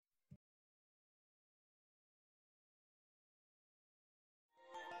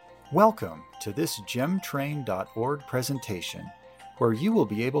Welcome to this gemtrain.org presentation, where you will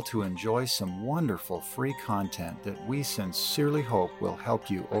be able to enjoy some wonderful free content that we sincerely hope will help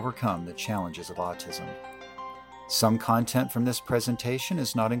you overcome the challenges of autism. Some content from this presentation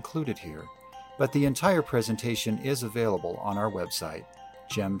is not included here, but the entire presentation is available on our website,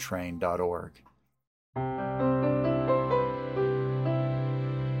 gemtrain.org.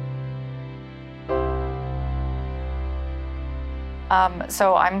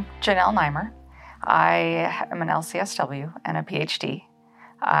 So I'm Janelle Neimer. I am an LCSW and a PhD.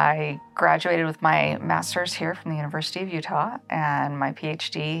 I graduated with my master's here from the University of Utah and my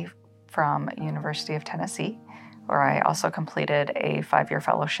PhD from University of Tennessee, where I also completed a 5-year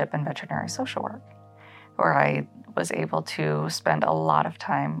fellowship in veterinary social work, where I was able to spend a lot of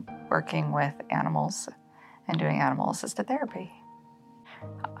time working with animals and doing animal-assisted therapy.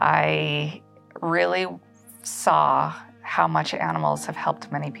 I really saw how much animals have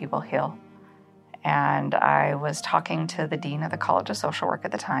helped many people heal. And I was talking to the dean of the College of Social Work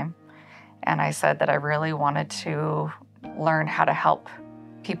at the time, and I said that I really wanted to learn how to help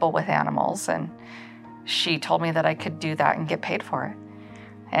people with animals, and she told me that I could do that and get paid for it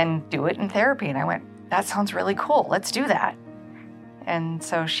and do it in therapy. And I went, that sounds really cool, let's do that. And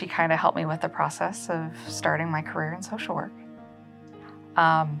so she kind of helped me with the process of starting my career in social work.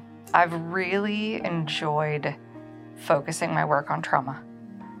 I've really enjoyed focusing my work on trauma.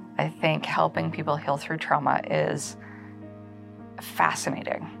 I think helping people heal through trauma is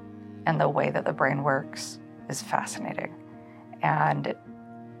fascinating, and the way that the brain works is fascinating. And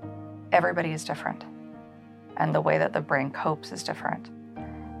everybody is different, and the way that the brain copes is different.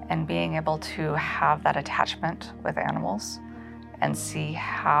 And being able to have that attachment with animals and see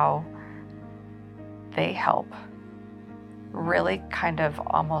how they help really kind of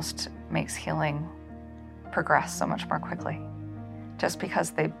almost makes healing progress so much more quickly, just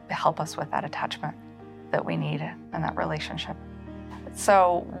because they help us with that attachment that we need in that relationship.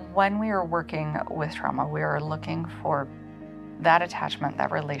 So when we are working with trauma, we are looking for that attachment,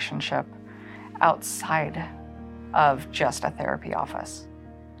 that relationship outside of just a therapy office.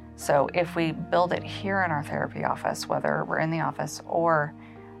 So if we build it here in our therapy office, whether we're in the office or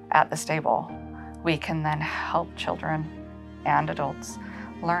at the stable, we can then help children and adults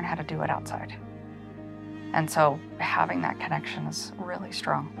learn how to do it outside. And so having that connection is really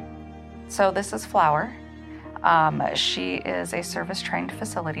strong. So this is Flower. She is a service-trained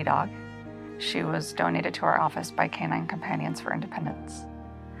facility dog. She was donated to our office by Canine Companions for Independence.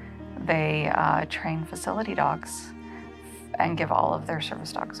 They train facility dogs and give all of their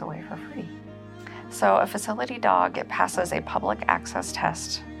service dogs away for free. So a facility dog, it passes a public access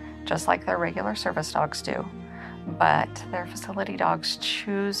test, just like their regular service dogs do, but their facility dogs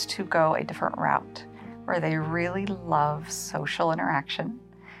choose to go a different route, where they really love social interaction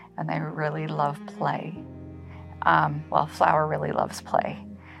and they really love play. Flower really loves play.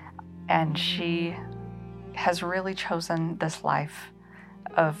 And she has really chosen this life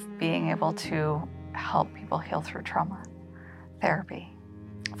of being able to help people heal through trauma therapy.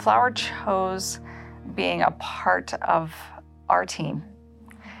 Flower chose being a part of our team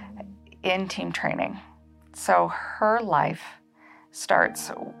in team training. So her life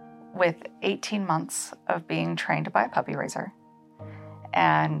starts with 18 months of being trained by a puppy raiser.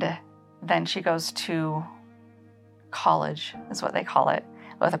 And then she goes to college, is what they call it,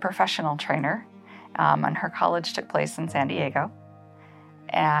 with a professional trainer. And her college took place in San Diego.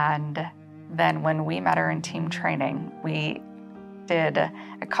 And then when we met her in team training, we did a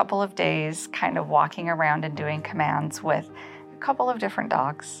couple of days kind of walking around and doing commands with a couple of different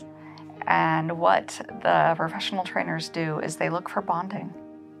dogs. And what the professional trainers do is they look for bonding.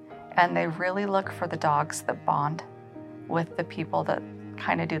 And they really look for the dogs that bond with the people that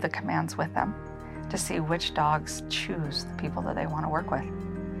kind of do the commands with them, to see which dogs choose the people that they want to work with.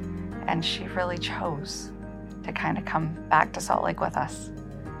 And she really chose to kind of come back to Salt Lake with us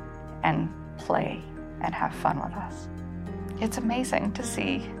and play and have fun with us. It's amazing to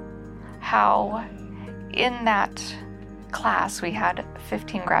see how in that class we had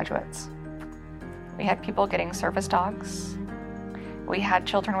 15 graduates. We had people getting service dogs. We had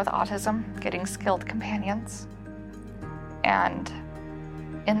children with autism getting skilled companions. And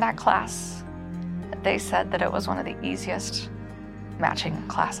in that class, they said that it was one of the easiest matching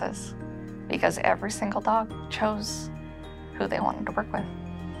classes because every single dog chose who they wanted to work with.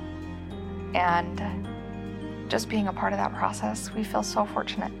 And just being a part of that process, we feel so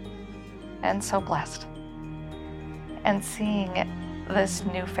fortunate and so blessed. And seeing this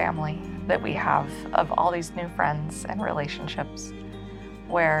new family that we have of all these new friends and relationships,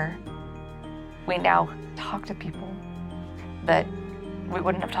 where we now talk to people that we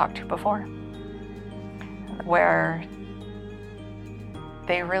wouldn't have talked to before, where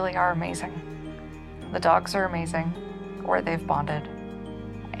they really are amazing. The dogs are amazing, where they've bonded,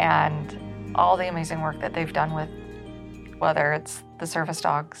 and all the amazing work that they've done with, whether it's the service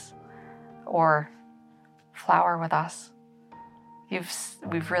dogs or Flower with us.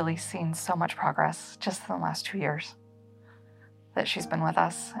 We've really seen so much progress just in the last 2 years that she's been with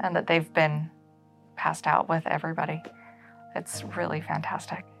us and that they've been passed out with everybody. It's really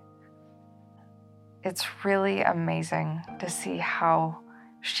fantastic. It's really amazing to see how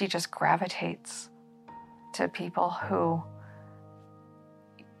she just gravitates to people who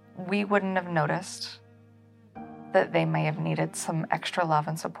we wouldn't have noticed that they may have needed some extra love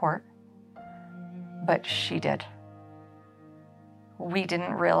and support, but she did. We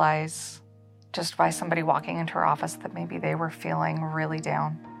didn't realize just by somebody walking into her office that maybe they were feeling really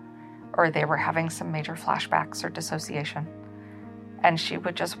down or they were having some major flashbacks or dissociation. And she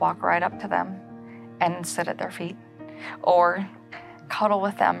would just walk right up to them and sit at their feet or cuddle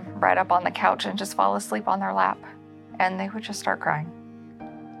with them right up on the couch and just fall asleep on their lap. And they would just start crying.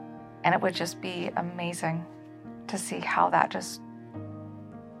 And it would just be amazing to see how that just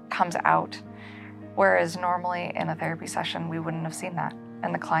comes out. Whereas normally in a therapy session, we wouldn't have seen that.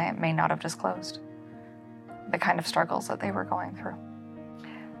 And the client may not have disclosed the kind of struggles that they were going through.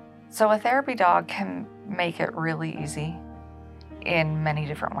 So a therapy dog can make it really easy in many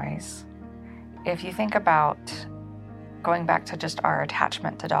different ways. If you think about going back to just our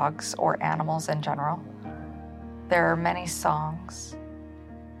attachment to dogs or animals in general, there are many songs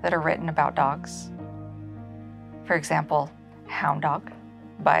that are written about dogs. For example, Hound Dog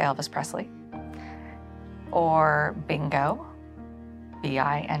by Elvis Presley, or Bingo,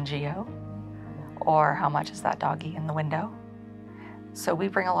 B-I-N-G-O, or How Much Is That Doggy in the Window? So we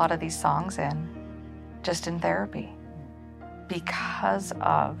bring a lot of these songs in just in therapy because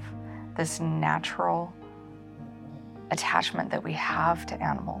of this natural attachment that we have to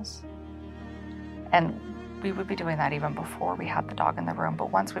animals. And we would be doing that even before we had the dog in the room.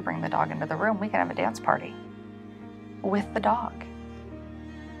 But once we bring the dog into the room, we can have a dance party with the dog.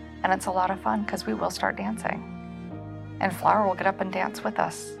 And it's a lot of fun because we will start dancing. And Flower will get up and dance with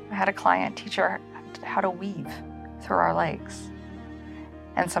us. I had a client teach her how to weave through our legs.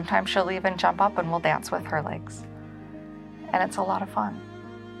 And sometimes she'll even jump up and we'll dance with her legs. And it's a lot of fun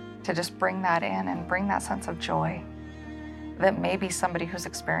to just bring that in and bring that sense of joy that maybe somebody who's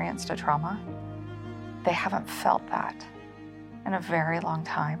experienced a trauma, they haven't felt that in a very long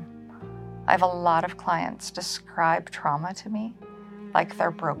time. I have a lot of clients describe trauma to me like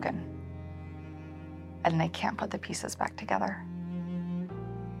they're broken and they can't put the pieces back together.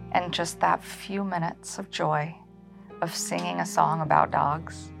 And just that few minutes of joy of singing a song about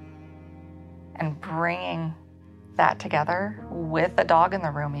dogs and bringing that together with a dog in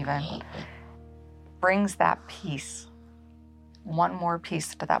the room even brings that piece, one more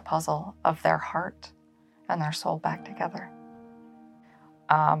piece to that puzzle of their heart and their soul back together.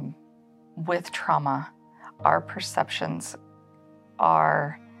 With trauma, our perceptions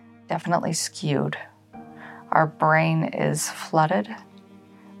are definitely skewed. Our brain is flooded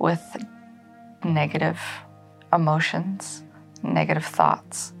with negative emotions, negative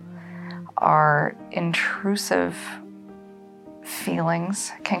thoughts. Our intrusive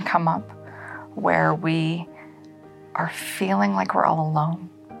feelings can come up where we are feeling like we're all alone.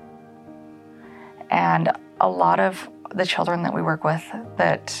 And a lot of the children that we work with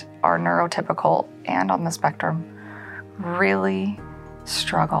that are neurotypical and on the spectrum really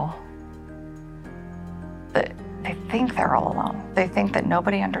struggle. They think they're all alone. They think that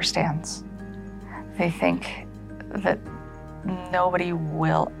nobody understands. They think that nobody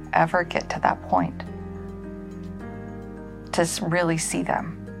will ever get to that point to really see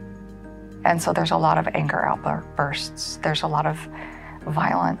them. And so there's a lot of anger outbursts. There's a lot of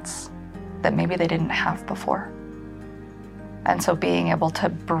violence that maybe they didn't have before. And so being able to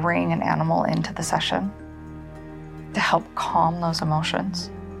bring an animal into the session to help calm those emotions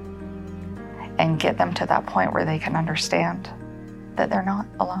and get them to that point where they can understand that they're not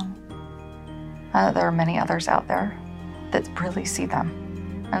alone. There are many others out there that really see them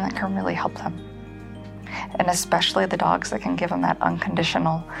and that can really help them. And especially the dogs that can give them that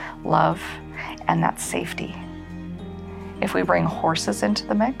unconditional love and that safety. If we bring horses into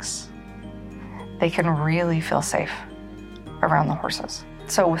the mix, they can really feel safe around the horses.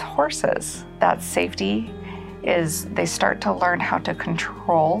 So with horses, that safety is they start to learn how to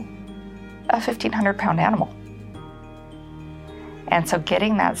control a 1,500-pound animal. And so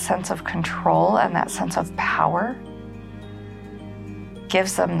getting that sense of control and that sense of power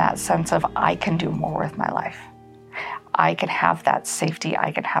gives them that sense of, I can do more with my life. I can have that safety,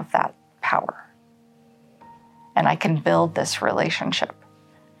 I can have that power. And I can build this relationship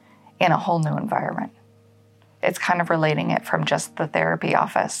in a whole new environment. It's kind of relating it from just the therapy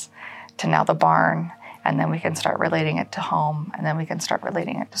office to now the barn, and then we can start relating it to home, and then we can start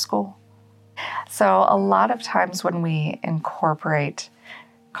relating it to school. So a lot of times when we incorporate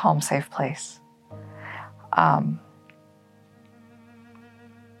Calm, Safe Place,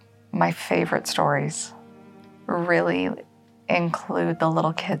 my favorite stories really include the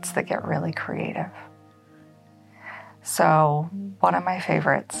little kids that get really creative. So one of my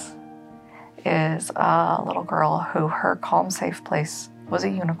favorites is a little girl who her Calm, Safe Place was a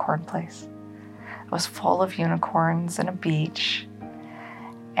unicorn place. It was full of unicorns and a beach,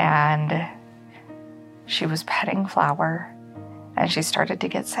 and she was petting Flower, and she started to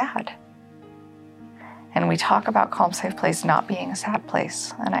get sad. And we talk about Calm, Safe Place not being a sad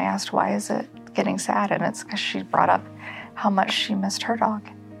place. And I asked, why is it getting sad? And it's because she brought up how much she missed her dog.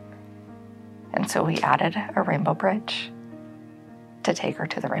 And so we added a rainbow bridge to take her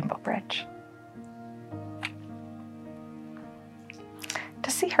to the rainbow bridge, to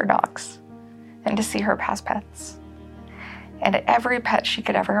see her dogs and to see her past pets. And every pet she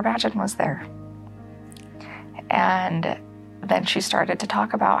could ever imagine was there. And then she started to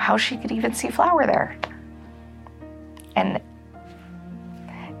talk about how she could even see Flower there. And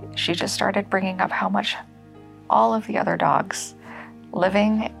she just started bringing up how much all of the other dogs,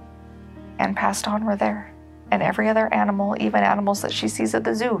 living and passed on, were there. And every other animal, even animals that she sees at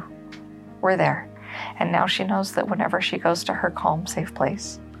the zoo, were there. And now she knows that whenever she goes to her Calm, Safe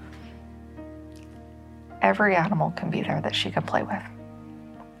Place, every animal can be there that she can play with.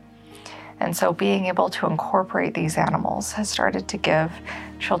 And so being able to incorporate these animals has started to give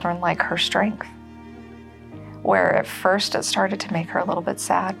children like her strength. Where at first it started to make her a little bit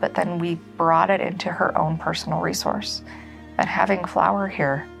sad, but then we brought it into her own personal resource. And having Flower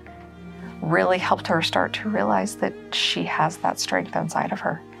here really helped her start to realize that she has that strength inside of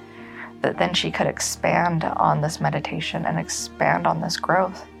her. That then she could expand on this meditation and expand on this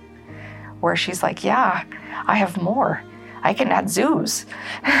growth. Where she's like, yeah, I have more. I can add zoos.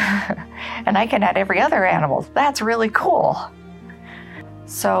 And I can add every other animal. That's really cool.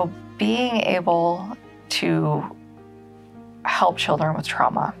 So being able to help children with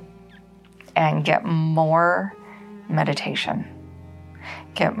trauma and get more meditation,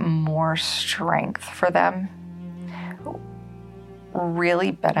 get more strength for them,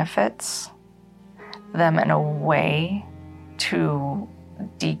 really benefits them in a way to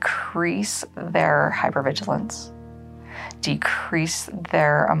decrease their hypervigilance, decrease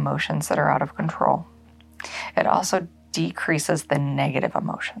their emotions that are out of control. It also decreases the negative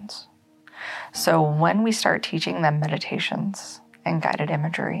emotions. So when we start teaching them meditations and guided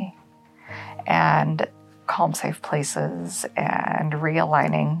imagery and calm, safe places and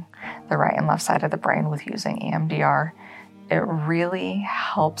realigning the right and left side of the brain with using EMDR, it really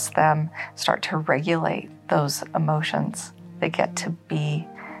helps them start to regulate those emotions that get to be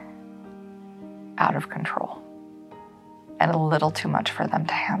out of control and a little too much for them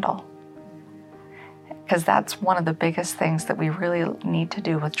to handle. Because that's one of the biggest things that we really need to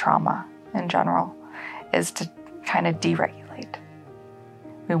do with trauma in general, is to kind of deregulate.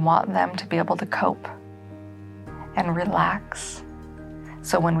 We want them to be able to cope and relax.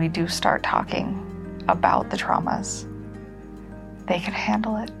 So when we do start talking about the traumas, they can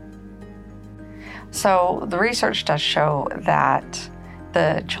handle it. So the research does show that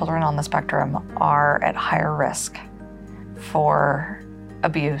the children on the spectrum are at higher risk for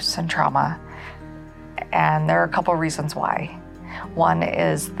abuse and trauma. And there are a couple reasons why. One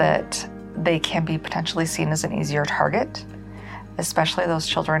is that they can be potentially seen as an easier target, especially those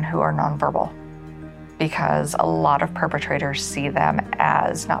children who are nonverbal, because a lot of perpetrators see them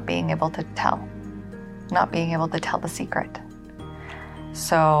as not being able to tell the secret.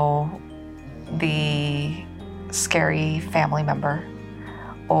 So the scary family member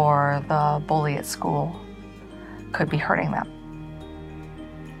or the bully at school could be hurting them,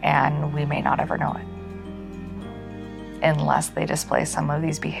 and we may not ever know it unless they display some of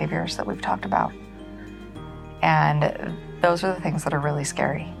these behaviors that we've talked about. And those are the things that are really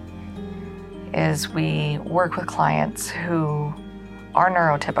scary, is we work with clients who are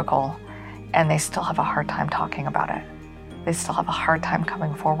neurotypical and they still have a hard time talking about it. They still have a hard time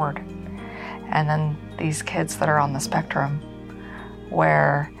coming forward. And then these kids that are on the spectrum,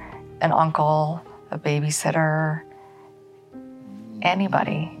 where an uncle, a babysitter,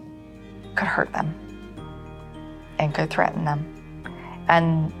 anybody could hurt them and could threaten them.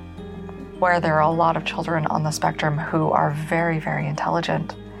 And where there are a lot of children on the spectrum who are very, very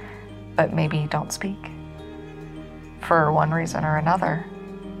intelligent, but maybe don't speak, for one reason or another,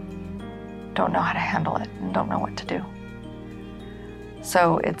 don't know how to handle it and don't know what to do.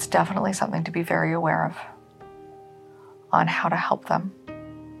 So it's definitely something to be very aware of on how to help them,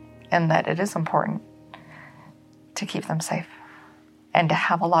 and that it is important to keep them safe and to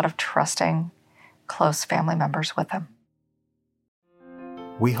have a lot of trusting, close family members with them.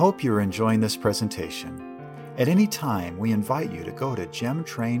 We hope you're enjoying this presentation. At any time, we invite you to go to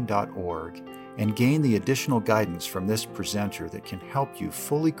gemtrain.org and gain the additional guidance from this presenter that can help you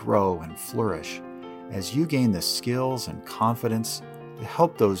fully grow and flourish as you gain the skills and confidence to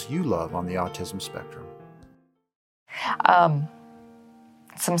help those you love on the autism spectrum.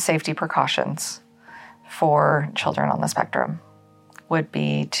 Some safety precautions for children on the spectrum would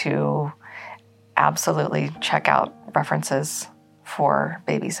be to absolutely check out references for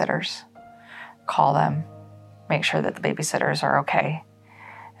babysitters. Call them, make sure that the babysitters are okay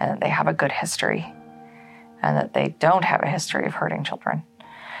and that they have a good history and that they don't have a history of hurting children.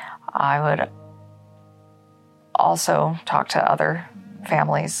 I would also talk to other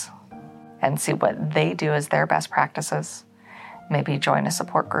families and see what they do as their best practices. Maybe join a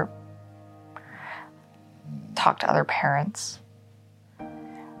support group. Talk to other parents.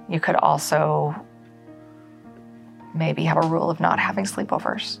 You could also maybe have a rule of not having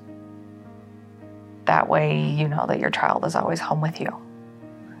sleepovers. That way you know that your child is always home with you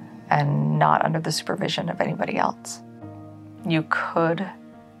and not under the supervision of anybody else. You could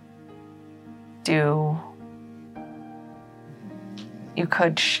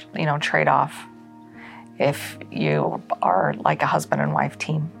trade off if you are like a husband and wife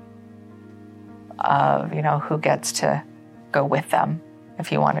team of, who gets to go with them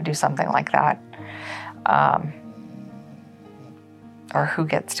if you want to do something like that, or who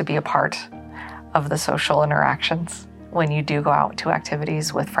gets to be a part of the social interactions when you do go out to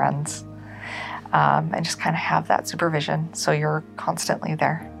activities with friends, and just kind of have that supervision so you're constantly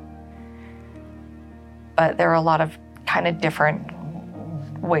there. But there are a lot of kind of different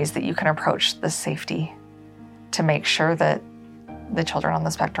ways that you can approach the safety to make sure that the children on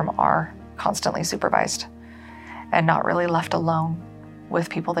the spectrum are constantly supervised and not really left alone with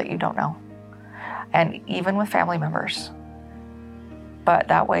people that you don't know, and even with family members. But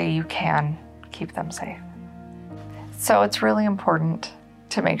that way you can keep them safe. So it's really important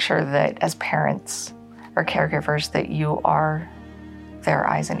to make sure that as parents or caregivers that you are their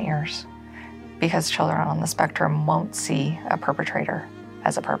eyes and ears, because children on the spectrum won't see a perpetrator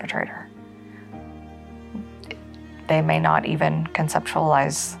as a perpetrator. They may not even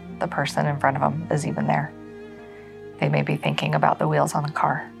conceptualize the person in front of them is even there. They may be thinking about the wheels on the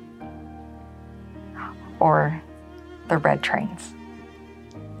car or the red trains.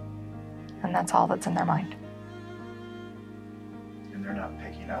 And that's all that's in their mind. And they're not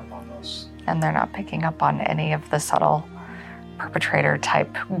picking up on those. And they're not picking up on any of the subtle perpetrator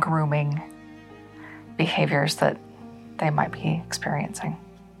type grooming behaviors that they might be experiencing.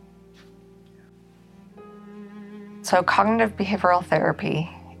 So cognitive behavioral therapy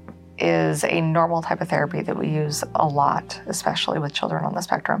is a normal type of therapy that we use a lot, especially with children on the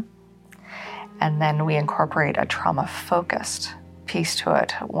spectrum. And then we incorporate a trauma-focused piece to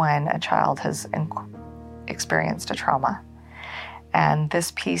it when a child has experienced a trauma. And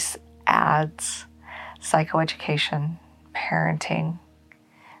this piece adds psychoeducation, parenting,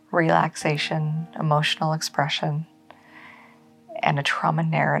 relaxation, emotional expression, and a trauma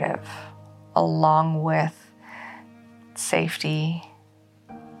narrative, along with safety,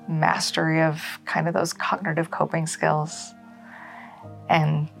 mastery of kind of those cognitive coping skills,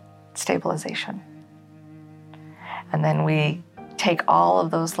 and stabilization. And then we take all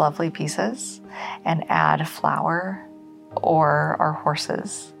of those lovely pieces and add flower or our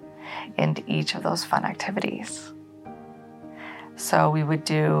horses into each of those fun activities. So we would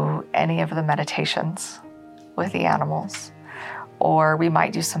do any of the meditations with the animals, or we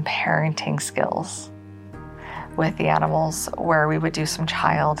might do some parenting skills with the animals where we would do some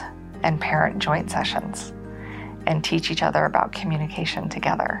child and parent joint sessions and teach each other about communication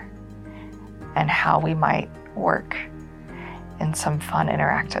together and how we might work in some fun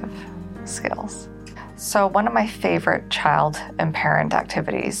interactive skills. So one of my favorite child and parent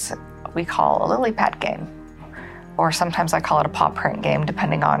activities we call a lily pad game, or sometimes I call it a paw print game,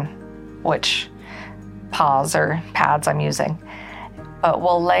 depending on which paws or pads I'm using. But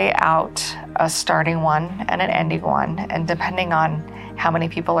we'll lay out a starting one and an ending one, and depending on how many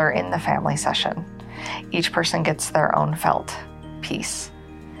people are in the family session, each person gets their own felt piece.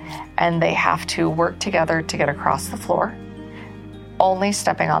 And they have to work together to get across the floor, only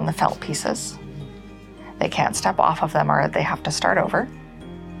stepping on the felt pieces. They can't step off of them or they have to start over.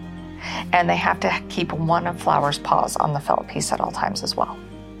 And they have to keep one of Flower's paws on the felt piece at all times as well.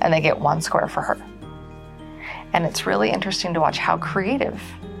 And they get 1 square for her. And it's really interesting to watch how creative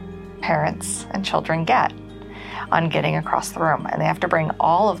parents and children get on getting across the room. And they have to bring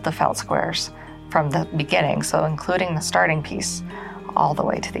all of the felt squares from the beginning, so including the starting piece, all the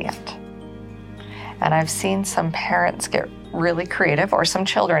way to the end. And I've seen some parents get really creative, or some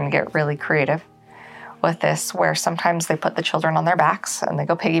children get really creative with this, where sometimes they put the children on their backs and they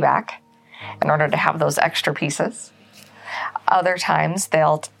go piggyback in order to have those extra pieces. Other times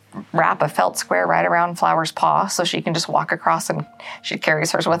they'll wrap a felt square right around Flower's paw so she can just walk across, and she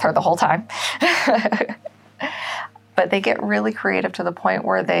carries hers with her the whole time. But they get really creative to the point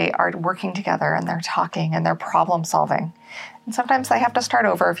where they are working together and they're talking and they're problem solving. And sometimes they have to start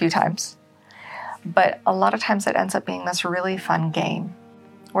over a few times. But a lot of times it ends up being this really fun game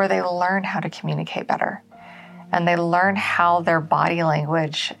where they learn how to communicate better. And they learn how their body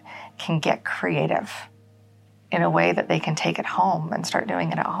language can get creative in a way that they can take it home and start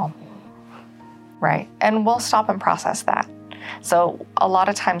doing it at home. Right? And we'll stop and process that. So a lot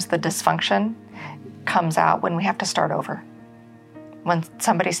of times the dysfunction comes out when we have to start over. When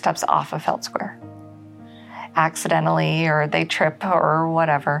somebody steps off a felt square accidentally, or they trip or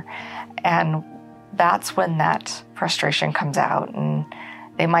whatever. And that's when that frustration comes out, and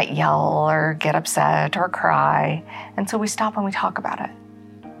they might yell or get upset or cry. And so we stop and we talk about it.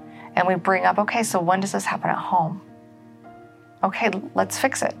 And we bring up, okay, so when does this happen at home? Okay, let's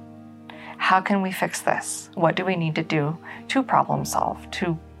fix it. How can we fix this? What do we need to do to problem solve,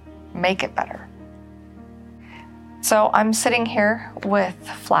 to make it better? So I'm sitting here with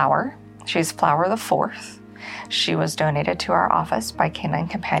Flower. She's Flower the 4th. She was donated to our office by Canine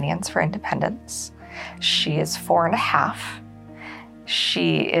Companions for Independence. She is 4.5.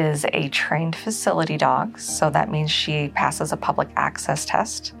 She is a trained facility dog, so that means she passes a public access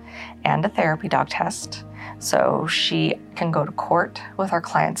test and a therapy dog test. So she can go to court with our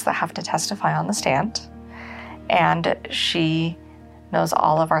clients that have to testify on the stand. And she knows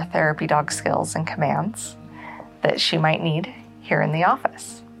all of our therapy dog skills and commands that she might need here in the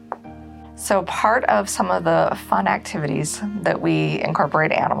office. So part of some of the fun activities that we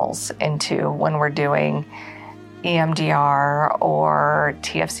incorporate animals into when we're doing EMDR or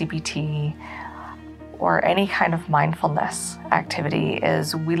TFCPT or any kind of mindfulness activity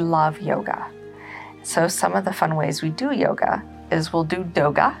is we love yoga. So some of the fun ways we do yoga is we'll do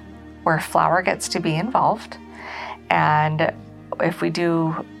doga, where Flower gets to be involved. And if we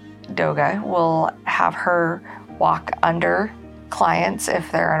do doga, we'll have her walk under clients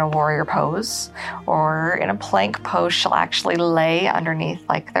if they're in a warrior pose, or in a plank pose, she'll actually lay underneath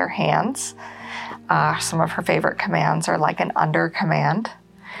like their hands. Some of her favorite commands are like an under command.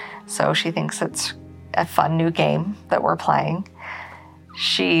 So she thinks it's a fun new game that we're playing.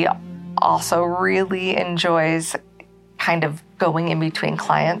 She also really enjoys kind of going in between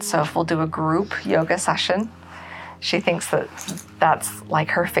clients. So if we'll do a group yoga session, she thinks that that's like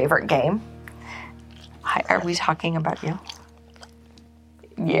her favorite game. Hi, are we talking about you?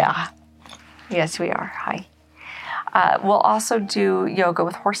 Yeah. Yes, we are. Hi. We'll also do yoga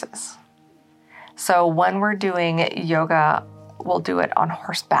with horses. So when we're doing yoga, we'll do it on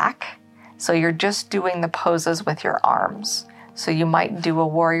horseback. So you're just doing the poses with your arms. So you might do a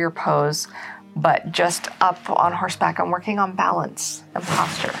warrior pose, but just up on horseback and working on balance and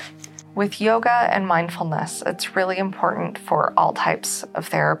posture. With yoga and mindfulness, it's really important for all types of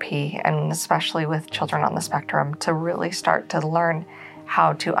therapy, and especially with children on the spectrum, to really start to learn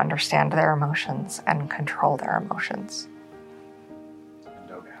how to understand their emotions and control their emotions.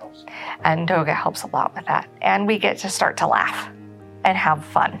 And doga helps a lot with that. And we get to start to laugh and have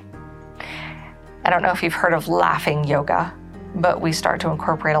fun. I don't know if you've heard of laughing yoga, but we start to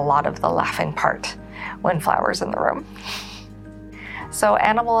incorporate a lot of the laughing part when Flower's in the room. So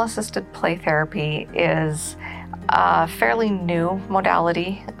animal-assisted play therapy is a fairly new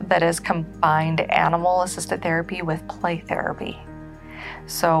modality that has combined animal-assisted therapy with play therapy.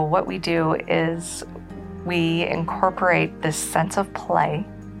 So what we do is we incorporate this sense of play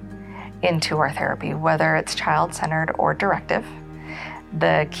into our therapy, whether it's child-centered or directive.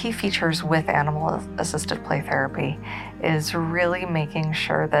 The key features with animal-assisted play therapy is really making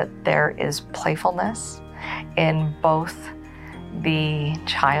sure that there is playfulness in both the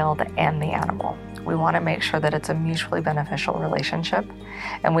child and the animal. We want to make sure that it's a mutually beneficial relationship,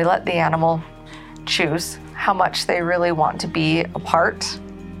 and we let the animal choose how much they really want to be a part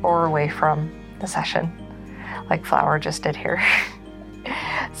or away from the session, like Flower just did here.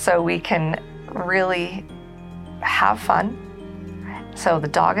 So we can really have fun. So the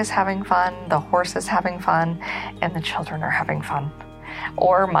dog is having fun, the horse is having fun, and the children are having fun.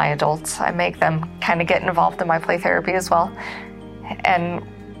 or my adults. I make them kind of get involved in my play therapy as well. And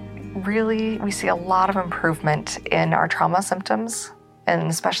really, we see a lot of improvement in our trauma symptoms, and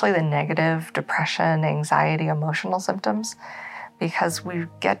especially the negative depression, anxiety, emotional symptoms, because we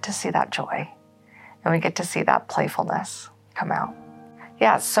get to see that joy and we get to see that playfulness come out.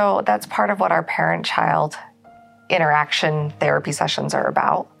 Yeah, so that's part of what our parent-child interaction therapy sessions are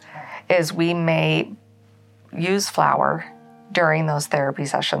about, is we may use flour during those therapy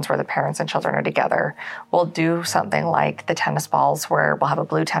sessions where the parents and children are together. We'll do something like the tennis balls, where we'll have a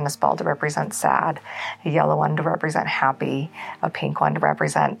blue tennis ball to represent sad, a yellow one to represent happy, a pink one to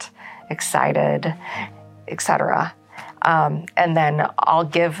represent excited, etc. And then I'll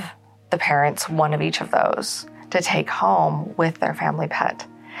give the parents one of each of those to take home with their family pet.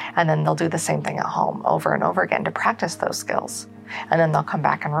 And then they'll do the same thing at home over and over again to practice those skills. And then they'll come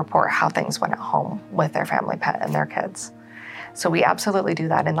back and report how things went at home with their family pet and their kids. So we absolutely do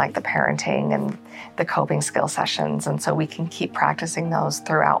that in like the parenting and the coping skill sessions. And so we can keep practicing those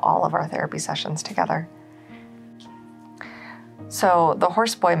throughout all of our therapy sessions together. So the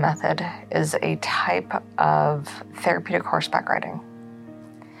Horseboy method is a type of therapeutic horseback riding.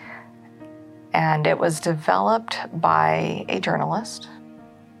 And it was developed by a journalist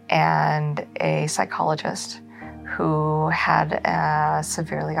and a psychologist who had a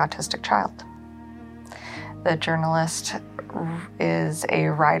severely autistic child. The journalist is a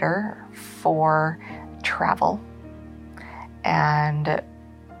writer for travel and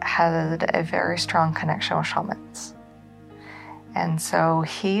had a very strong connection with shamans. And so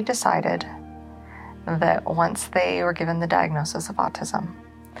he decided that once they were given the diagnosis of autism,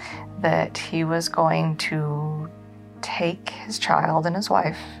 that he was going to take his child and his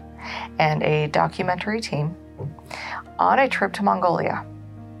wife and a documentary team on a trip to Mongolia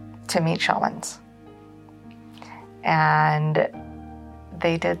to meet shamans. And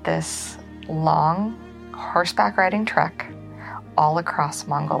they did this long horseback riding trek all across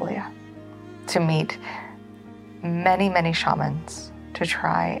Mongolia to meet many, many shamans to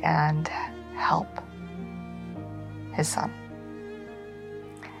try and help his son.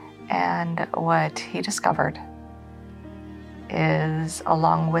 And what he discovered is,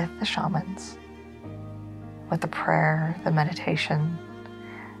 along with the shamans, with the prayer, the meditation,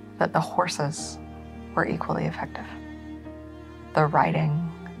 that the horses were equally effective. The riding,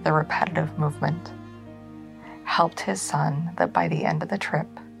 the repetitive movement helped his son that by the end of the trip,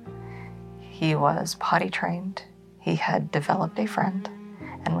 he was potty trained, he had developed a friend,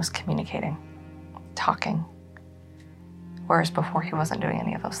 and was communicating, talking, whereas before he wasn't doing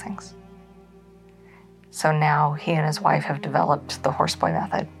any of those things. So now he and his wife have developed the Horseboy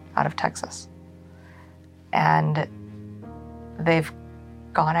method out of Texas. And they've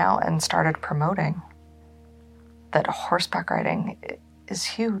gone out and started promoting that horseback riding is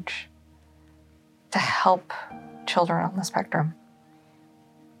huge to help children on the spectrum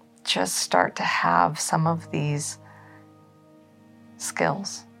just start to have some of these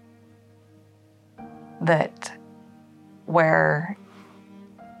skills that where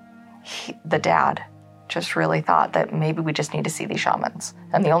the dad just really thought that maybe we just need to see these shamans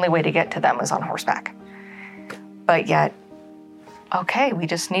and the only way to get to them is on horseback. But yet, okay, we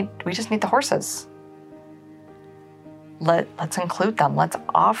just need the horses. Let's include them. Let's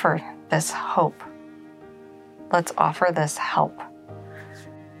offer this hope. Let's offer this help.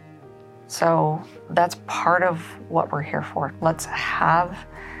 So that's part of what we're here for. Let's have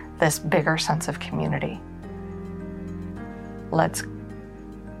this bigger sense of community. Let's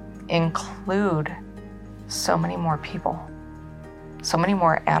include so many more people, so many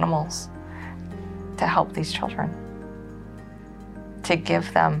more animals to help these children, to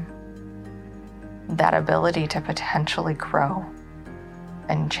give them that ability to potentially grow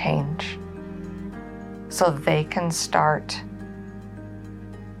and change so they can start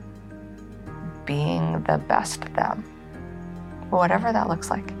being the best them, whatever that looks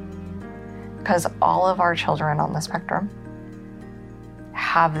like. Because all of our children on the spectrum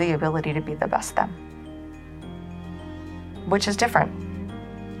have the ability to be the best them, which is different,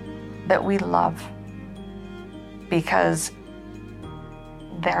 that we love because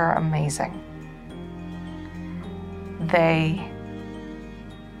they're amazing. They,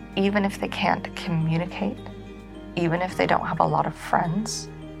 even if they can't communicate, even if they don't have a lot of friends,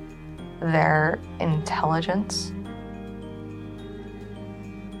 their intelligence,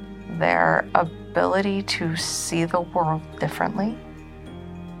 their ability to see the world differently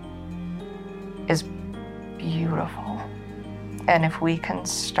is beautiful. And if we can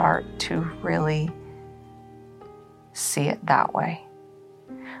start to really see it that way,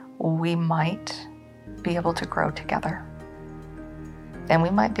 we might be able to grow together. and we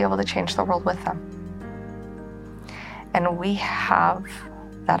might be able to change the world with them. And we have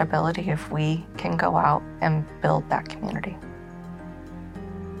that ability if we can go out and build that community.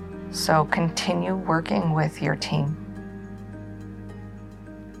 So continue working with your team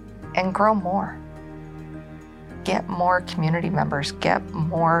and grow more. Get more community members, get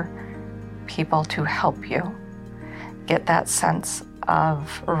more people to help you. Get that sense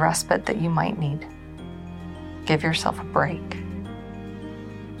of respite that you might need. Give yourself a break.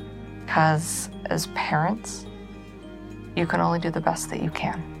 Because as parents, you can only do the best that you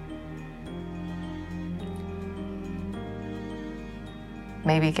can.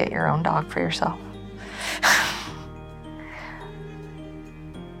 Maybe get your own dog for yourself.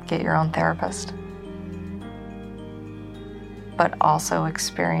 Get your own therapist. But also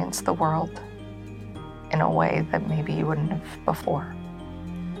experience the world in a way that maybe you wouldn't have before.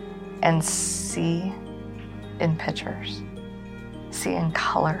 And see in pictures, see in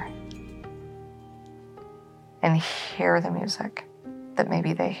color, and hear the music that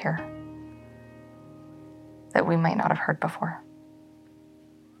maybe they hear, that we might not have heard before.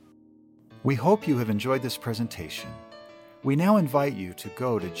 We hope you have enjoyed this presentation. We now invite you to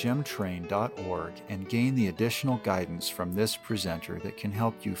go to gemtrain.org and gain the additional guidance from this presenter that can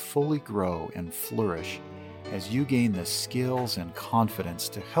help you fully grow and flourish as you gain the skills and confidence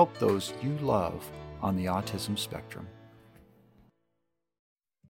to help those you love on the autism spectrum.